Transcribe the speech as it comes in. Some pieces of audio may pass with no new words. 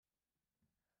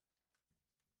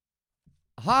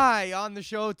Hi, on the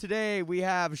show today we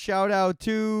have shout out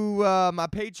to my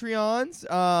Patreons.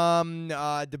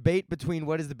 Debate between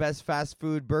what is the best fast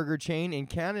food burger chain in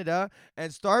Canada,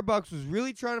 and Starbucks was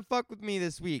really trying to fuck with me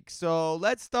this week. So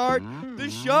let's start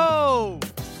the show.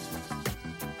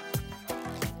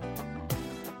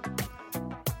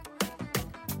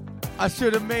 I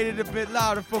should have made it a bit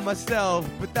louder for myself,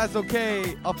 but that's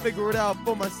okay. I'll figure it out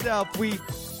for myself.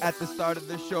 At the start of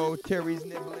the show, Terry's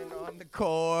nibbling on the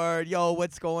cord. Yo,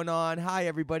 what's going on? Hi,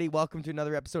 everybody. Welcome to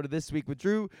another episode of This Week with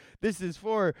Drew. This is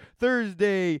for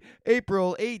Thursday,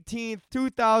 April 18th,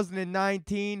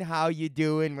 2019. How you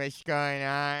doing? What's going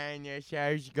on?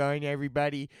 How's it going,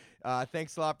 everybody?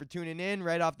 Thanks a lot for tuning in.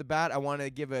 Right off the bat, I want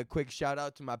to give a quick shout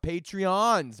out to my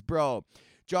Patreons, bro.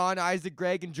 John, Isaac,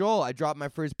 Greg, and Joel. I dropped my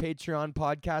first Patreon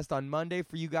podcast on Monday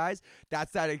for you guys.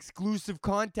 That's that exclusive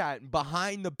content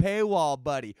behind the paywall,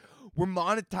 buddy. We're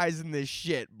monetizing this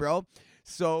shit, bro.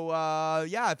 So,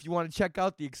 if you want to check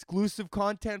out the exclusive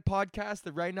content podcast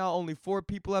that right now only 4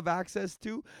 people have access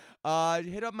to,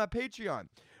 hit up my Patreon.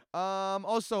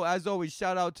 Also, as always,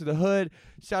 shout out to the Hood,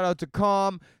 shout out to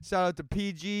Calm, shout out to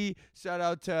PG, shout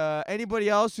out to anybody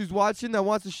else who's watching that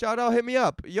wants a shout out, hit me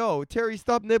up. Yo, Terry,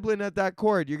 stop nibbling at that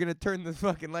cord. You're gonna turn the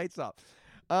fucking lights off.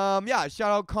 Shout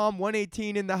out Calm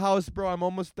 118 in the house, bro. I'm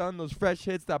almost done. Those fresh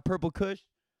hits, that purple kush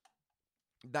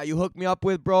that you hooked me up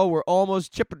with, bro. We're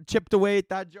almost chipped away at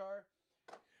that jar.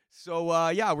 So,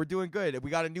 we're doing good.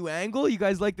 We got a new angle. You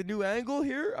guys like the new angle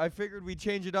here? I figured we'd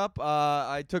change it up.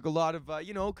 I took a lot of,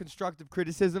 constructive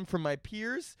criticism from my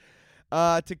peers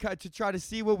to try to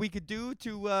see what we could do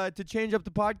to change up the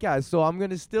podcast. So I'm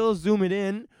going to still zoom it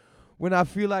in when I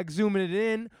feel like zooming it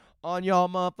in on y'all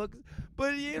motherfuckers.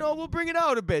 But, we'll bring it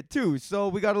out a bit, too. So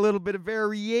we got a little bit of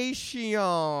variation.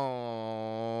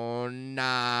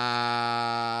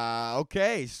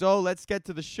 Okay, so let's get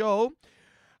to the show.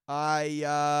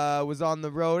 I was on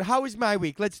the road. How was my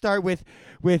week? Let's start with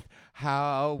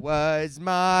how was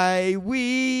my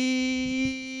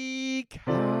week?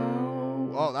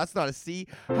 Oh, that's not a C.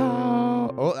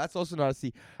 Oh, that's also not a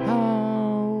C.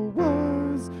 How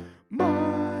was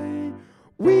my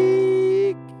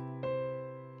week?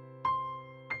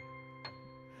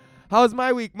 How was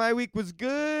my week? My week was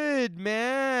good,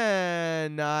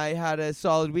 man. I had a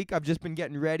solid week. I've just been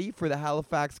getting ready for the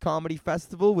Halifax Comedy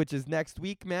Festival, which is next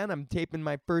week, man. I'm taping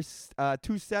my first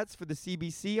 2 sets for the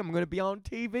CBC. I'm going to be on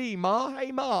TV, Ma.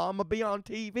 Hey, Ma, I'm going to be on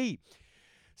TV.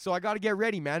 So I got to get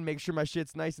ready, man. Make sure my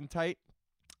shit's nice and tight.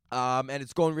 And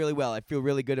it's going really well. I feel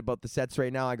really good about the sets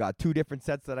right now. I got 2 different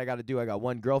sets that I got to do. I got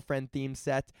one girlfriend theme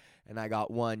set, and I got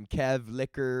one Kev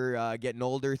Liquor getting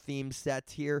older theme set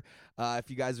here. If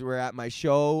you guys were at my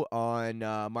show on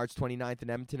March 29th in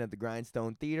Edmonton at the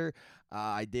Grindstone Theater,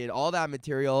 I did all that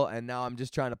material, and now I'm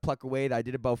just trying to pluck away. I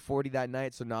did about 40 that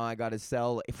night, so now I got to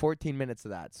sell 14 minutes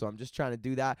of that. So I'm just trying to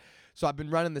do that. So I've been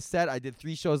running the set. I did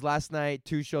 3 shows last night,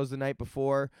 2 shows the night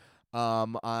before.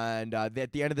 At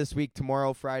the end of this week,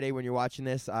 tomorrow, Friday, when you're watching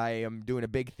this, I am doing a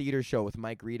big theater show with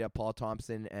Mike Rita, Paul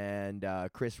Thompson, and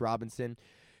Chris Robinson.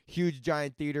 Huge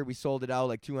giant theater. We sold it out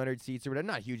like 200 seats or whatever.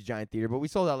 Not huge giant theater, but we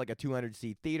sold out like a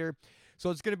 200-seat theater. So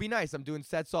it's going to be nice. I'm doing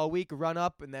sets all week, run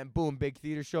up, and then boom, big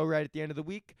theater show right at the end of the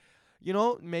week.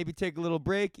 Maybe take a little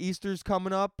break. Easter's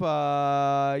coming up.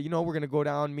 We're going to go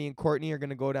down. Me and Courtney are going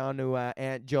to go down to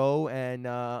Aunt Joe and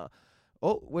oh,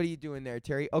 what are you doing there,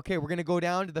 Terry? Okay, we're going to go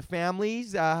down to the family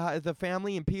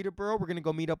in Peterborough. We're going to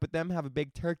go meet up with them, have a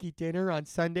big turkey dinner on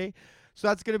Sunday. So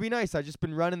that's going to be nice. I've just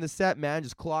been running the set, man,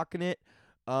 just clocking it,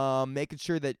 making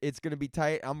sure that it's going to be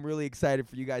tight. I'm really excited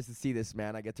for you guys to see this,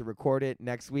 man. I get to record it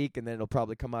next week, and then it'll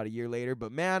probably come out a year later.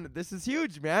 But, man, this is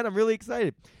huge, man. I'm really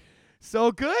excited.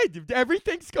 So good.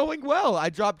 Everything's going well.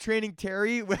 I dropped Training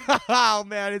Terry. Wow,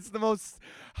 man, it's the most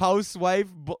housewife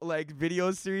video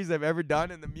series I've ever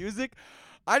done in the music.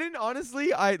 I didn't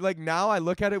honestly. Now I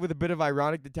look at it with a bit of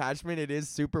ironic detachment. It is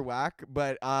super whack,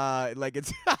 but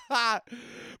it's.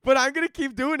 But I'm gonna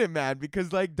keep doing it, man, because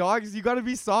dogs, you gotta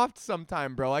be soft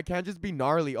sometime, bro. I can't just be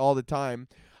gnarly all the time.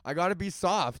 I gotta be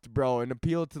soft, bro, and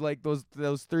appeal to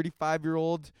those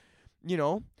 35-year-old,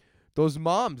 those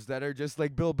moms that are just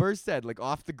like Bill Burr said,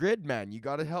 off the grid, man. You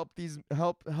got to help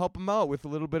them out with a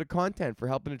little bit of content for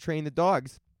helping to train the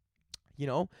dogs,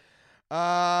 that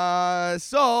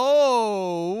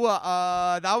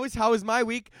was how was my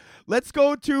week. Let's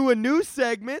go to a new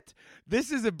segment.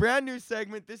 This is a brand new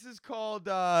segment. This is called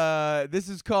Jeopardy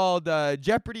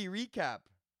Recap.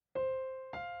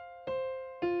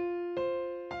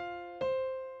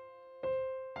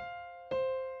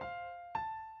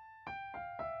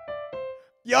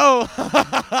 Yo,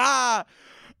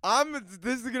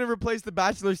 This is gonna replace the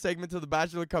Bachelor segment till the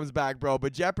Bachelor comes back, bro.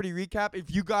 But Jeopardy recap,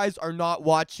 if you guys are not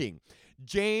watching,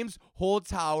 James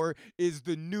Holzhauer is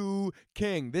the new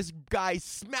king. This guy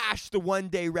smashed the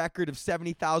one-day record of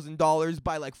 $70,000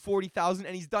 by like 40,000,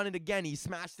 and he's done it again. He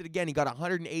smashed it again. He got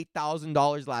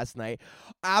 $108,000 last night.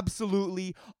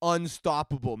 Absolutely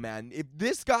unstoppable, man. If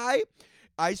this guy,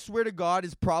 I swear to God,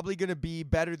 is probably going to be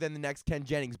better than the next Ken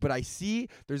Jennings. But I see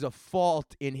there's a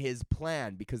fault in his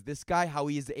plan, because this guy, how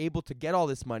he is able to get all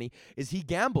this money is he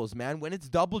gambles, man. When it's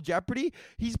double jeopardy,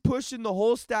 he's pushing the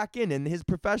whole stack in, and his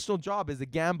professional job is a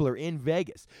gambler in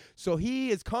Vegas. So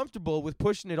he is comfortable with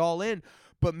pushing it all in.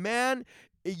 But man,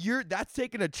 that's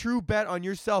taking a true bet on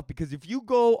yourself, because if you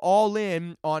go all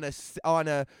in on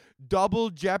a double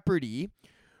jeopardy,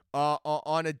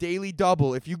 on a daily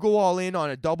double, if you go all in on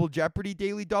a double jeopardy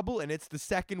daily double and it's the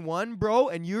second one, bro,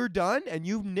 and you're done and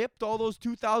you've nipped all those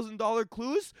 $2,000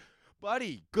 clues,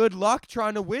 buddy, good luck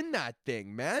trying to win that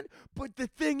thing, man. But the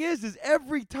thing is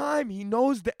every time he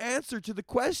knows the answer to the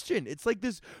question. It's like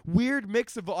this weird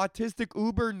mix of autistic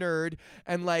Uber nerd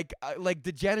and like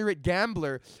degenerate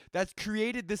gambler that's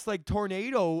created this like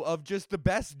tornado of just the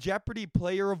best Jeopardy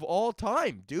player of all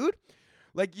time, dude.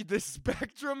 Like the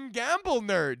Spectrum gamble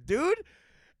nerd, dude.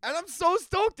 And I'm so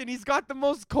stoked. And he's got the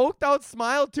most coked out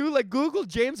smile, too. Like, Google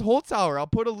James Holzhauer. I'll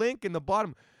put a link in the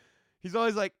bottom. He's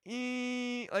always like,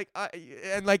 and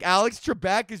like Alex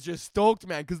Trebek is just stoked,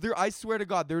 man, because I swear to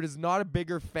God, there is not a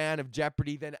bigger fan of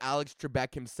Jeopardy than Alex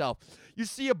Trebek himself. You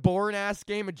see a boring ass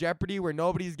game of Jeopardy where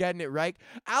nobody's getting it right,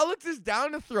 Alex is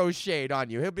down to throw shade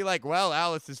on you. He'll be like, well,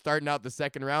 Alice is starting out the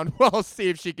second round. Well, see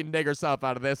if she can dig herself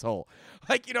out of this hole.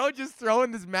 Like, just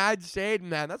throwing this mad shade,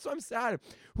 man. That's what I'm sad.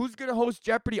 Who's gonna host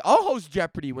Jeopardy? I'll host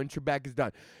Jeopardy when Trebek is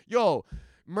done. Yo,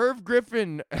 Merv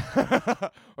Griffin,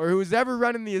 or who's ever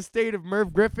running the estate of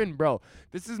Merv Griffin, bro.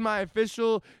 This is my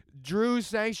official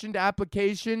Drew-sanctioned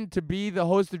application to be the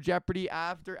host of Jeopardy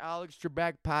after Alex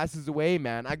Trebek passes away,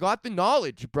 man. I got the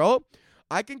knowledge, bro.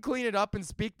 I can clean it up and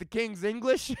speak the King's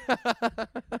English.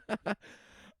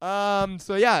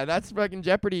 So yeah, that's fucking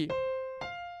Jeopardy.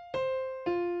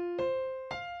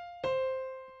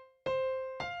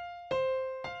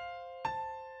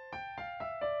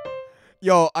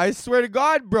 Yo, I swear to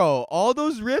God, bro, all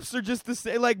those riffs are just the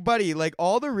same. Like, buddy, like,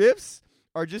 all the riffs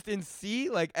are just in C.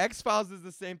 Like, X-Files is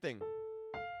the same thing.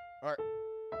 Or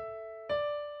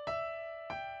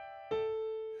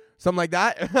something like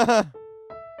that.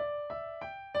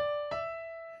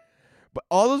 But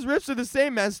all those riffs are the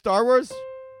same, man. Star Wars.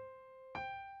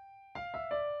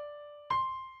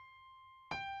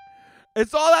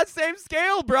 It's all that same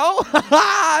scale, bro.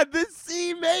 The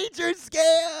C major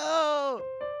scale.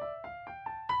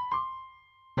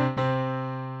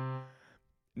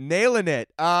 Nailing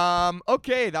it.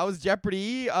 Okay, that was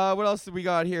Jeopardy. What else did we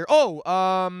got here?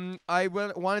 I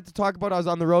wanted to talk about, I was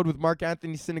on the road with Mark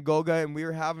Anthony Synagoga, and we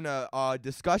were having a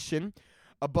discussion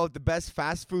about the best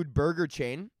fast food burger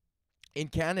chain in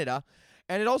Canada.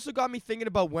 And it also got me thinking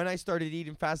about when I started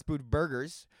eating fast food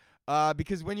burgers.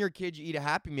 Because when you're a kid, you eat a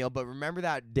Happy Meal. But remember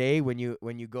that day when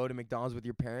you go to McDonald's with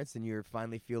your parents and you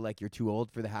finally feel like you're too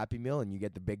old for the Happy Meal and you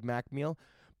get the Big Mac meal?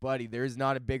 Buddy, there's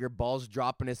not a bigger balls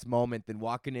droppingest moment than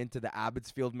walking into the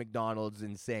Abbotsfield McDonald's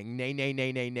and saying, nay, nay,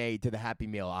 nay, nay, nay, to the Happy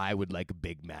Meal. I would like a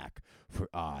Big Mac, for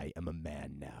I am a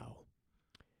man now.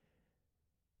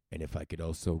 And if I could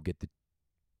also get the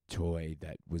toy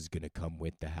that was going to come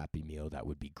with the Happy Meal, that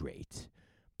would be great.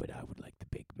 But I would like the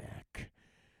Big Mac.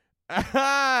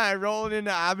 Rolling into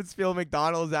Abbotsfield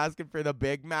McDonald's asking for the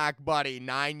Big Mac, buddy.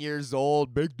 9 years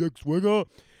old, big dick swinger.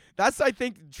 That's, I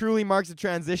think, truly marks a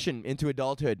transition into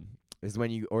adulthood, is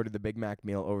when you order the Big Mac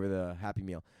meal over the Happy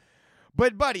Meal.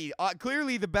 But, buddy,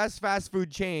 clearly the best fast food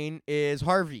chain is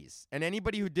Harvey's. And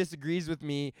anybody who disagrees with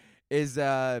me is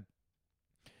a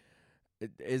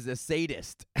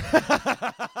sadist.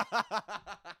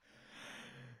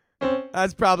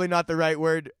 That's probably not the right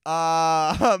word.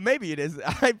 Maybe it is.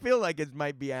 I feel like it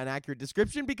might be an accurate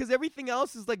description because everything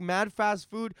else is like mad fast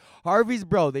food. Harvey's,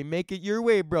 bro, they make it your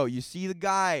way, bro. You see the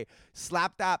guy,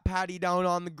 slap that patty down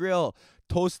on the grill,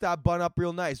 toast that bun up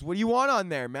real nice. What do you want on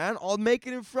there, man? I'll make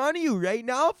it in front of you right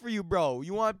now for you, bro.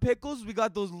 You want pickles? We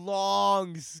got those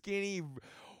long, skinny,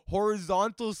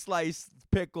 horizontal slice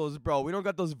pickles, bro. We don't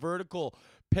got those vertical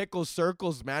pickle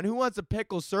circles, man. Who wants a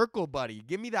pickle circle, buddy?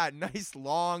 Give me that nice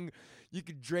long. You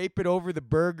could drape it over the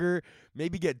burger.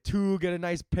 Maybe get a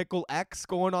nice pickle X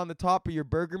going on the top of your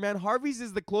burger, man. Harvey's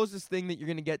is the closest thing that you're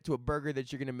going to get to a burger that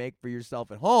you're going to make for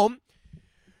yourself at home.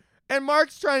 And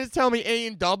Mark's trying to tell me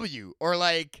A&W or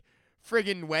like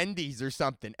friggin' Wendy's or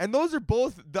something. And those are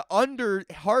both the under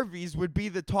Harvey's would be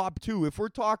the top two if we're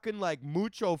talking like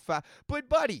mucho fat. But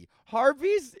buddy,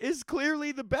 Harvey's is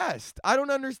clearly the best. I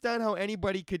don't understand how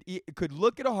anybody could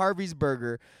look at a Harvey's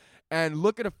burger and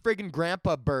look at a friggin'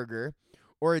 grandpa burger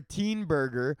or a teen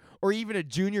burger or even a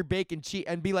junior bacon cheese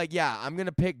and be like, yeah, I'm going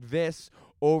to pick this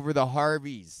over the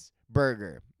Harvey's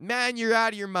burger. Man, you're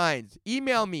out of your minds.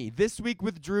 Email me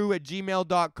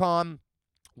thisweekwithdrew@gmail.com.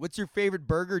 What's your favorite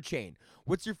burger chain?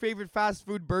 What's your favorite fast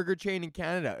food burger chain in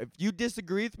Canada? If you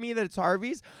disagree with me that it's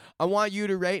Harvey's, I want you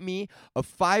to write me a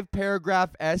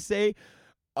 5-paragraph essay,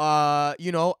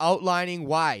 outlining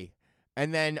why.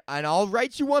 And I'll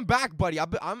write you one back, buddy.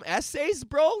 I'm essays,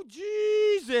 bro?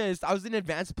 Jesus. I was in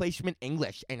advanced placement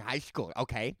English in high school,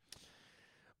 okay?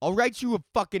 I'll write you a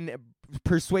fucking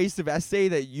persuasive essay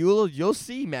that you'll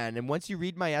see, man. And once you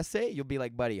read my essay, you'll be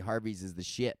like, buddy, Harvey's is the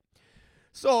shit.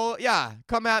 So, yeah,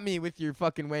 come at me with your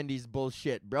fucking Wendy's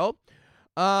bullshit, bro.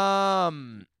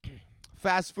 Fast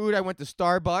food, I went to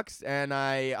Starbucks, and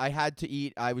I had to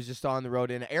eat. I was just on the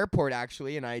road in an airport,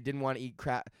 actually, and I didn't want to eat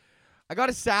crap. I got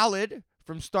a salad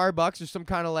from Starbucks or some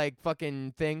kind of, like,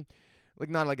 fucking thing. Like,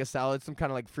 not like a salad, some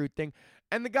kind of, like, fruit thing.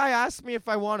 And the guy asked me if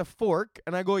I want a fork,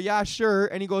 and I go, yeah, sure.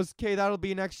 And he goes, okay, that'll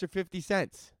be an extra 50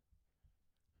 cents.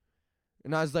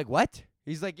 And I was like, what?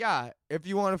 He's like, yeah, if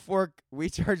you want a fork, we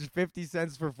charge 50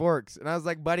 cents for forks. And I was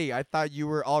like, buddy, I thought you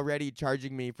were already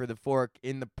charging me for the fork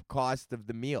in the cost of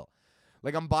the meal.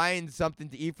 Like, I'm buying something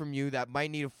to eat from you that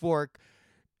might need a fork.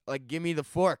 Like, give me the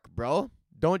fork, bro.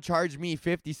 Don't charge me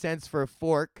 50 cents for a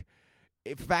fork.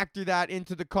 Factor that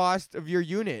into the cost of your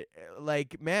unit.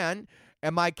 Like, man,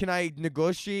 can I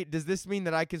negotiate? Does this mean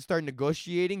that I can start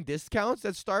negotiating discounts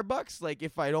at Starbucks? Like,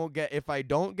 if I don't get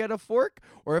a fork,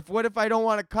 or what if I don't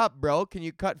want a cup, bro? Can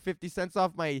you cut 50 cents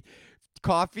off my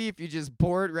coffee if you just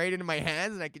pour it right into my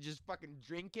hands and I could just fucking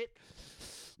drink it?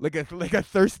 Like a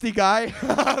thirsty guy,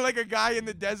 like a guy in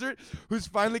the desert who's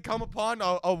finally come upon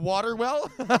a water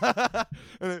well.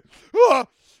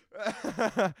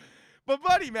 But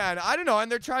buddy, man, I don't know.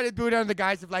 And they're trying to do it under the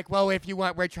guise of like, well, if you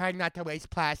want, we're trying not to waste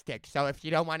plastic. So if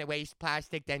you don't want to waste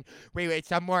plastic, then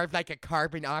it's more of like a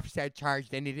carbon offset charge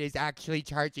than it is actually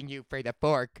charging you for the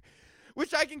fork.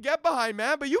 Which I can get behind,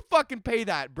 man, but you fucking pay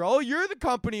that, bro. You're the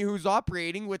company who's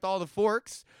operating with all the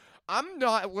forks. I'm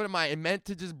not. What am I meant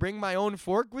to just bring my own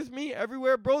fork with me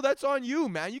everywhere, bro? That's on you,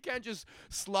 man. You can't just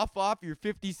slough off your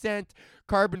 50-cent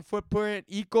carbon footprint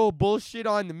eco bullshit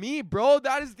onto me, bro.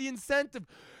 That is the incentive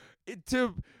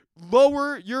to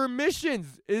lower your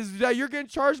emissions, is that you're getting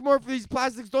charged more for these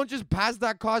plastics. Don't just pass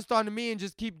that cost on to me and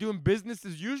just keep doing business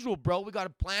as usual, bro. We got a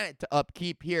planet to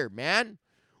upkeep here, man.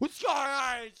 What's going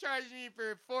on? It's charging me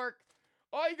for a fork.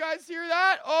 Oh, you guys hear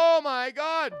that? Oh, my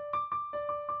God.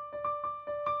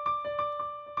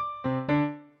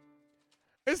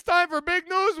 It's time for Big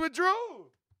News with Drew.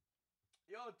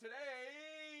 Yo,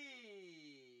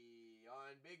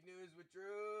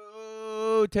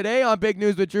 today on Big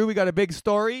News with Drew, we got a big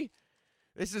story.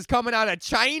 This is coming out of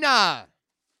China.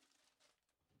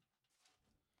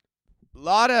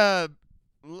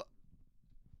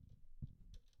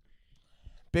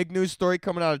 Big news story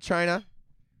coming out of China.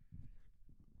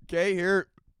 Okay,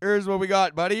 here's what we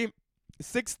got, buddy.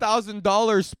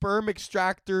 $6,000 sperm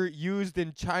extractor used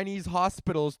in Chinese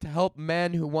hospitals to help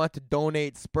men who want to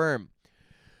donate sperm.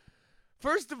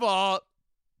 First of all,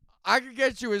 I could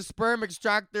get you a sperm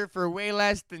extractor for way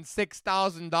less than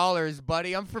 $6,000,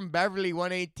 buddy. I'm from Beverly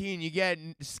 118. You get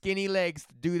skinny legs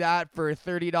to do that for a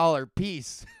 $30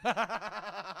 piece.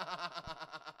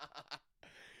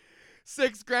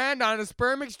 $6,000 on a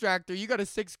sperm extractor. You got a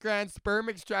 $6,000 sperm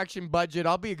extraction budget.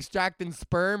 I'll be extracting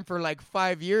sperm for like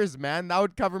 5 years, man. That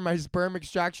would cover my sperm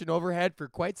extraction overhead for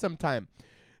quite some time.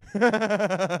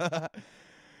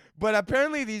 But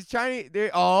apparently these Chinese,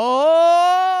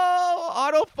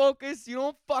 autofocus. You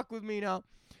don't fuck with me now.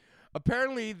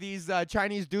 Apparently these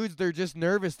Chinese dudes, they're just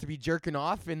nervous to be jerking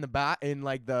off in the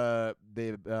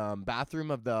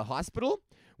bathroom of the hospital.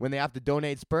 When they have to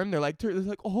donate sperm, they're like,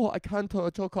 oh, I can't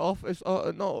choke off.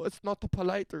 No, it's not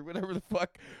polite or whatever the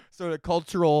fuck. So the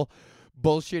cultural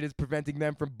bullshit is preventing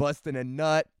them from busting a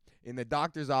nut in the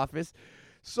doctor's office.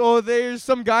 So there's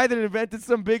some guy that invented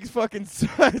some big fucking,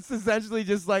 it's essentially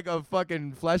just like a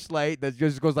fucking fleshlight that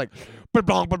just goes like, and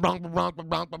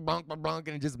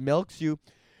it just milks you.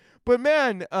 But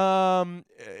man,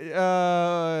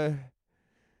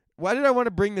 why did I want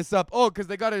to bring this up? Oh, because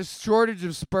they got a shortage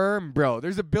of sperm, bro.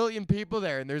 There's 1 billion people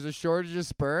there, and there's a shortage of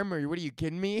sperm? Or what are you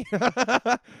kidding me?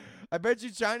 I bet you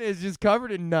China is just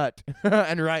covered in nut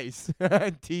and rice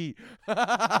and tea and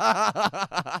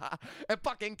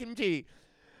fucking kimchi.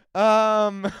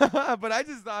 But I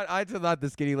just thought the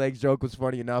skinny legs joke was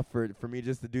funny enough for me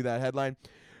just to do that headline.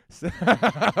 So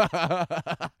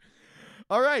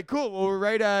all right, cool. Well, we're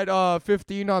right at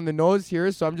 15 on the nose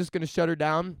here, so I'm just gonna shut her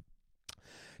down.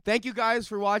 Thank you guys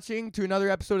for watching to another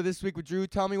episode of This Week with Drew.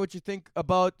 Tell me what you think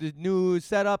about the new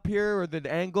setup here or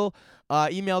the angle.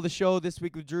 Email the show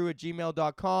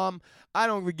thisweekwithdrew@gmail.com. I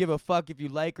don't really give a fuck if you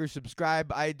like or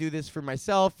subscribe. I do this for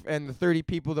myself and the 30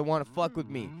 people that want to fuck with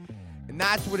me. And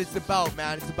that's what it's about,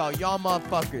 man. It's about y'all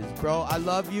motherfuckers, bro. I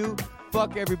love you.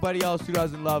 Fuck everybody else who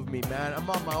doesn't love me, man. I'm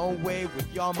on my own wave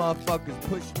with y'all motherfuckers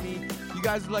pushing me. You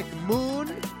guys are like the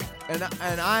moon. And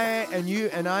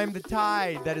I'm the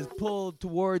tide that is pulled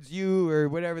towards you or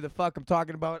whatever the fuck I'm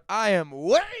talking about. I am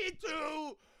way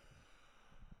too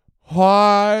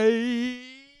high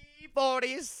for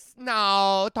this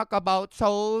now. Talk about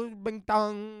so bing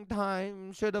tong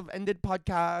time. Should have ended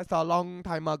podcast a long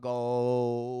time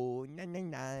ago. Nay, nay,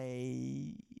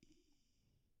 nay.